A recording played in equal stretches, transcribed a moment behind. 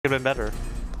could have been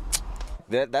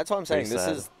better. That's what I'm saying. Very This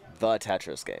sad. is the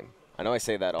Tetris game. I know I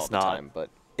say that all It's the not. time, but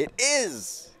it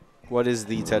is. What is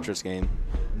the Tetris game?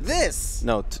 This.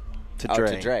 No, to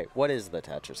Dre. To Dre. What is the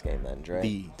Tetris game then, Dre?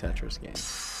 The Tetris game.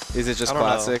 Is it just I don't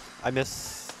classic? know. I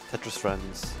miss Tetris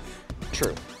Friends.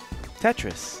 True.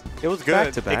 Tetris. It was good,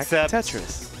 Back to back. except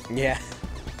Tetris. Yeah.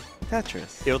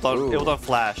 Tetris. it was Ooh. on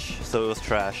Flash, so it was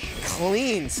trash.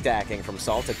 Clean stacking from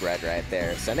Salted Bread right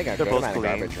there. Sending a They're good both amount of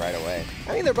clean. garbage right away.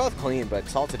 I mean, they're both clean, but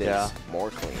Salted Yeah. is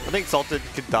more clean. I think Salted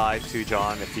could die to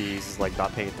John if he's like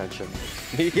not paying attention.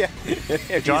 Yeah.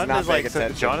 If John he's not is like paying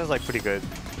attention. John is like pretty good.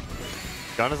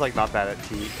 John is like not bad at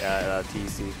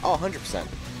TEC. Oh, 100%.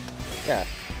 Yeah.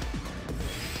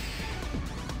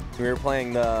 We were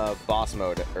playing the boss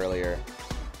mode earlier.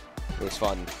 It was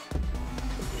fun.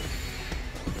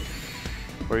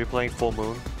 Were you playing Full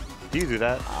Moon? Do you do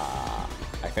that?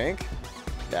 I think.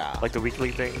 Yeah. Like the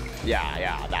weekly thing?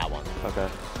 Yeah, that one. Okay.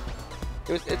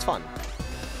 It's fun.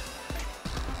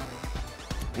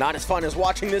 Not as fun as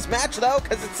watching this match though,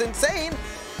 because it's insane.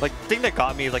 Like the thing that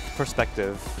got me is like the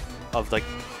perspective of like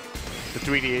the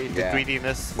 3D, the Yeah.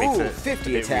 3Dness makes Ooh, it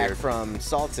 50 a bit attack weird. from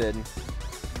Salted.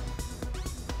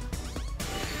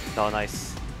 Oh,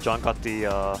 nice. John got the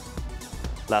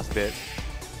last bit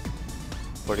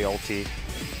for the ulti.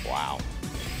 Wow.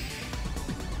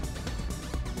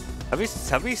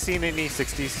 Have we seen any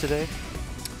 60s today?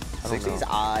 I don't 60s? know.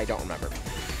 I don't remember.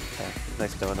 Okay.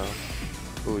 Nice dono.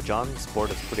 Ooh, John's board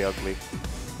is pretty ugly.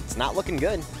 It's not looking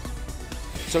good.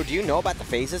 So do you know about the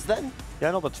phases then? Yeah,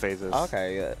 I know about the phases.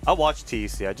 Okay. I watched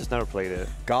TEC, I just never played it.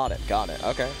 Got it.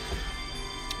 Okay.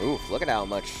 Ooh, look at how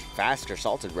much faster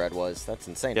Salted Bread was. That's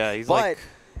insane. Yeah, he's but like...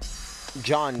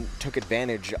 John took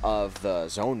advantage of the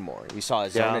zone more. You saw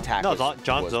his zone attack. No, was,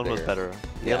 John's zone was bigger. better.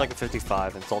 He Yeah. had like a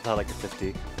 55, and Salt had like a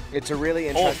 50. It's a really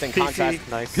interesting PC. contrast.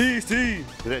 Nice. PC.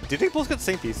 Did they both get the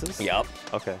same pieces? Yep.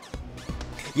 Okay.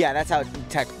 Yeah, that's how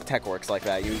tech works like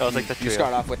that. You, Oh, it's like the you trio.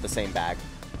 start off with the same bag.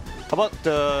 How about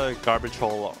the garbage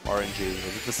hole RNG?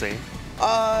 Is it the same?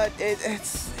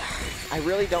 It's. I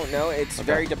really don't know. It's Okay.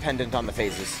 very dependent on the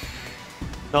phases.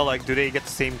 No, like, do they get the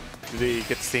same? Do they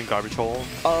get the same garbage hole?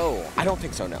 Oh, I don't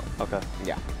think so. No. Okay.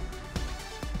 Yeah.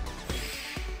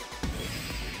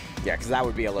 Yeah, because that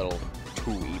would be a little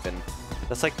too even.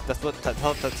 That's like that's how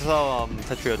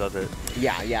Tetrio does it.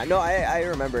 Yeah. No, I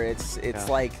remember. It's Yeah.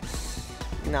 like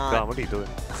not. John, what are you doing?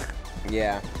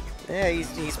 Yeah. Yeah,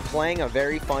 he's playing a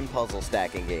very fun puzzle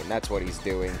stacking game. That's what he's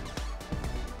doing.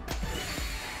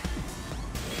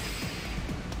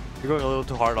 You're going a little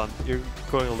too hard on. You're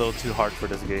going a little too hard for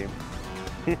this game.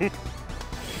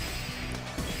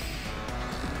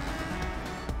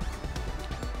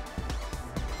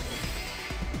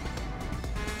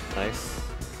 Nice.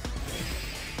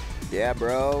 Yeah,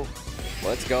 bro.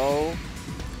 Let's go.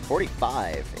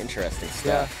 45. Interesting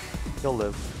stuff. He'll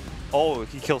live. Oh,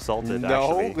 he killed Salted.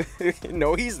 No, Actually.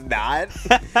 no, he's not.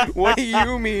 What do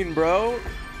you mean, bro?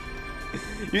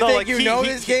 You No, think like, you know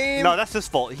this game? No, that's his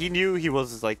fault. He knew he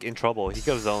was like in trouble. He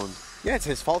got zoned. Yeah, it's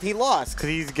his fault. He lost. Cause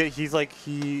he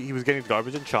was getting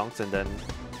garbage in chunks, and then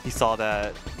he saw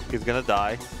that he was gonna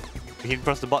die. He didn't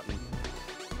press the button.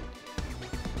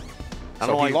 I So don't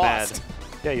know why he he's lost. mad.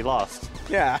 Yeah, he lost.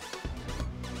 Yeah.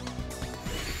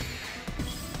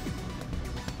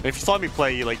 If you saw me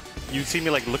play, you see me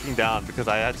like looking down because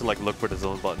I had to like look for the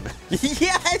zone button.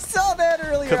 Yeah, I saw that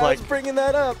earlier. 'Cause, I was like- bringing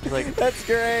that up. like- That's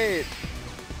great.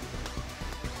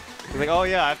 He's like, oh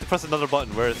yeah, I have to press another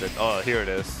button. Where is it? Oh, here it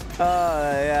is.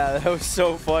 Yeah, that was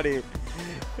so funny.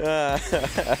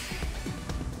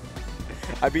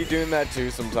 I'd be doing that too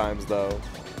sometimes, though.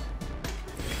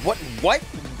 What?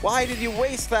 Why did you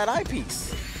waste that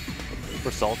eyepiece? For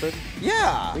Salted?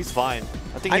 Yeah. He's fine.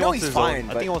 I think I he know wants he's his fine, own. I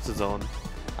but- think he wants his own.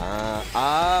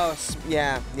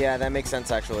 Yeah, that makes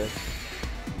sense, actually.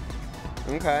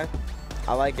 Okay.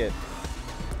 I like it.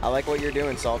 I like what you're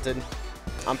doing, Salted.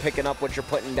 I'm picking up what you're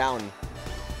putting down.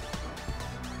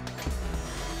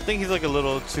 I think he's like a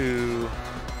little too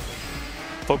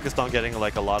focused on getting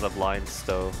like a lot of lines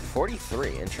though.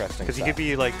 43, interesting Because he stuff. could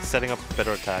be like setting up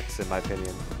better attacks in my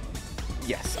opinion.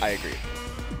 Yes, I agree.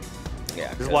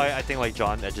 Yeah. This is why I think like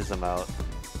John edges him out.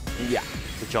 Yeah.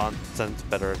 So John sends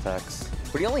better attacks.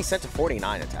 But he only sent a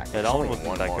 49 attack. Yeah, There's that one only wasn't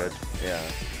one that more. good. Yeah.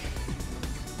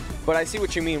 But I see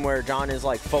what you mean, where John is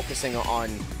like focusing on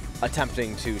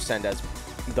attempting to send as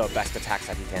the best attacks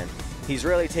that he can. He's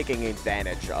really taking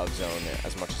advantage of zone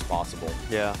as much as possible,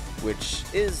 Yeah. which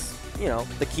is, you know,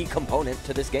 the key component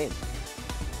to this game.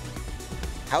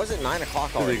 How is it 9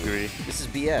 o'clock Totally already? agree. This is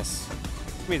BS.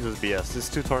 I mean, this is BS. It's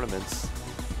 2 tournaments.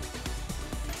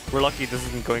 We're lucky this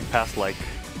isn't going past like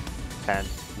 10.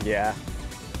 Yeah.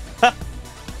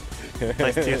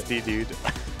 Nice TSD,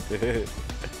 dude.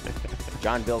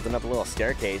 John building up a little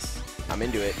staircase. I'm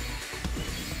into it.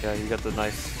 Yeah, you got the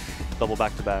nice double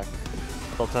back-to-back.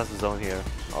 Salt has the zone here,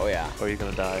 Oh, yeah. or you're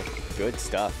gonna die. Good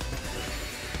stuff.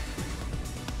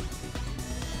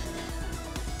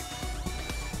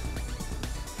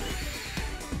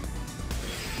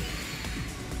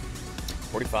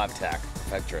 .45 attack.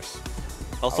 Tetris.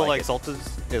 Also, I like like it. Salted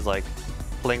is like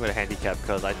playing with a handicap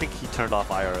because I think he turned off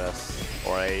IRS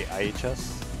or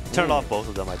IHS. He turned off both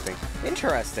of them, I think.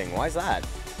 Interesting. Why is that?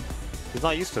 He's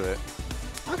not used to it.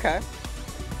 Okay.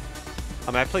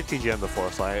 I mean, I played TGM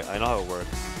before, so I know how it works.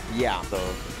 Yeah. So,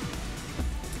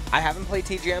 I haven't played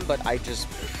TGM, but I just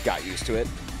got used to it.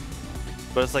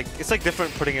 but it's like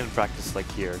different putting it in practice like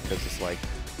here because it's like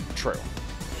True.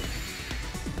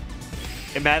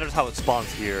 it matters how it spawns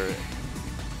here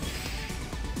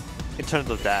in terms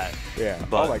of that. Yeah.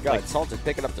 But, Oh my god, like- Salted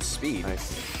picking up the speed.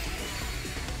 Nice.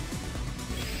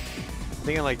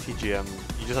 Thinking like TGM,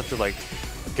 you just have to like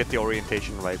get the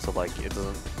orientation right so like it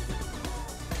doesn't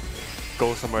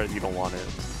go somewhere you don't want it.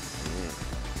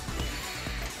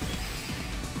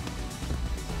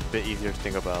 Bit easier to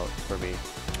think about for me.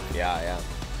 Yeah, yeah.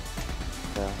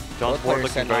 Yeah. John's Both board players looking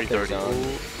setting very off their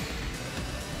dirty.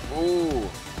 zone. Ooh.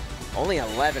 Only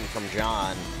 11 from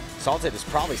John. Salted is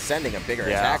probably sending a bigger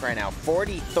Yeah. attack right now.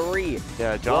 43.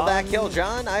 Yeah, Will John. that kill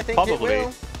John? I think Probably. it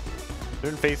will.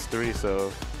 They're in phase 3, so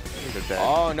I think they're dead.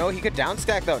 Oh, no, he could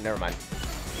downstack, though. Never mind.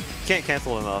 Can't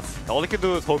cancel enough. All he can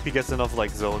do is hope he gets enough like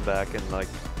zone back and like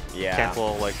Yeah.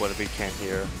 cancel like whatever he can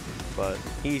here. But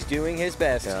He's doing his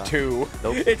best, Yeah. too.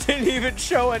 Nope. It didn't even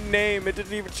show a name. It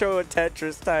didn't even show a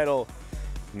Tetris title.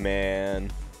 Man.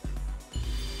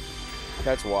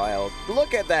 That's wild.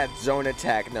 Look at that zone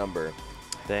attack number.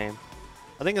 damn.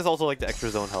 I think it's also like the extra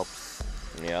zone helps.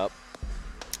 Yep.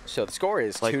 So the score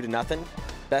is Like, 2-0.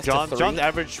 Best of 3. John's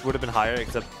average would have been higher,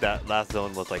 except that last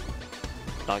zone was like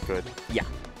not good. Yeah.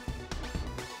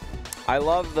 I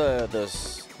love the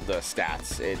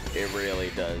stats. It really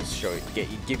does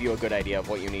give you a good idea of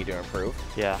what you need to improve.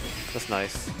 Yeah, that's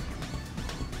nice.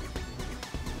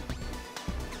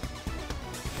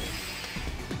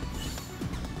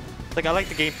 Like I like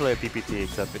the gameplay of PPT,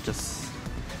 except it just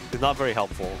is not very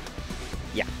helpful.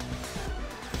 Yeah.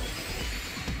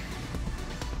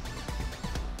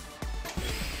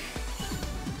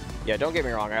 Yeah, don't get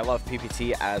me wrong. I love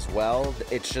PPT as well.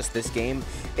 It's just this game,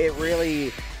 it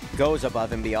really goes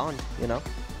above and beyond, you know?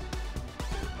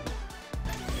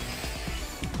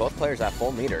 Both players at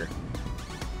full meter.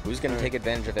 Who's going to take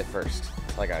advantage of it first?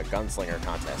 It's like a gunslinger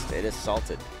contest. It is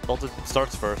Salted. Salted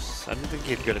starts first. I don't think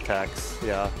he had good attacks.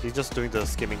 Yeah, he's just doing the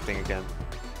skimming thing again.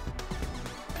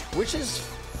 Which is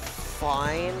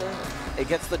fine. It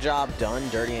gets the job done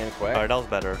dirty and quick. Alright, that was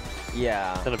better.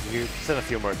 Yeah. Send a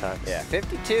few more attacks. Yeah,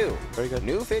 52. Very good.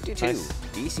 New 52. Nice.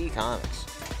 DC Comics.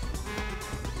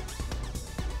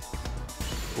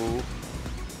 Ooh.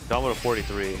 John with a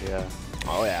 43, yeah.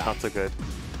 Oh, yeah. Not so good.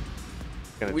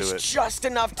 Gonna was do it. just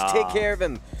enough to take care of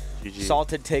him. GG.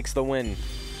 Salted takes the win.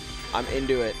 I'm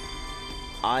into it.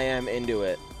 I am into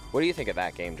it. What do you think of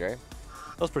that game, Dre?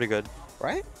 That was pretty good.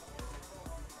 Right?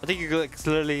 I think you could like,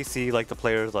 clearly see like the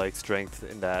players' like strength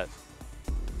in that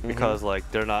because like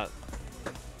they're not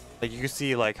like you can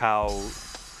see like how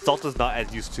Salta's not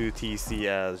as used to TC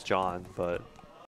as John, but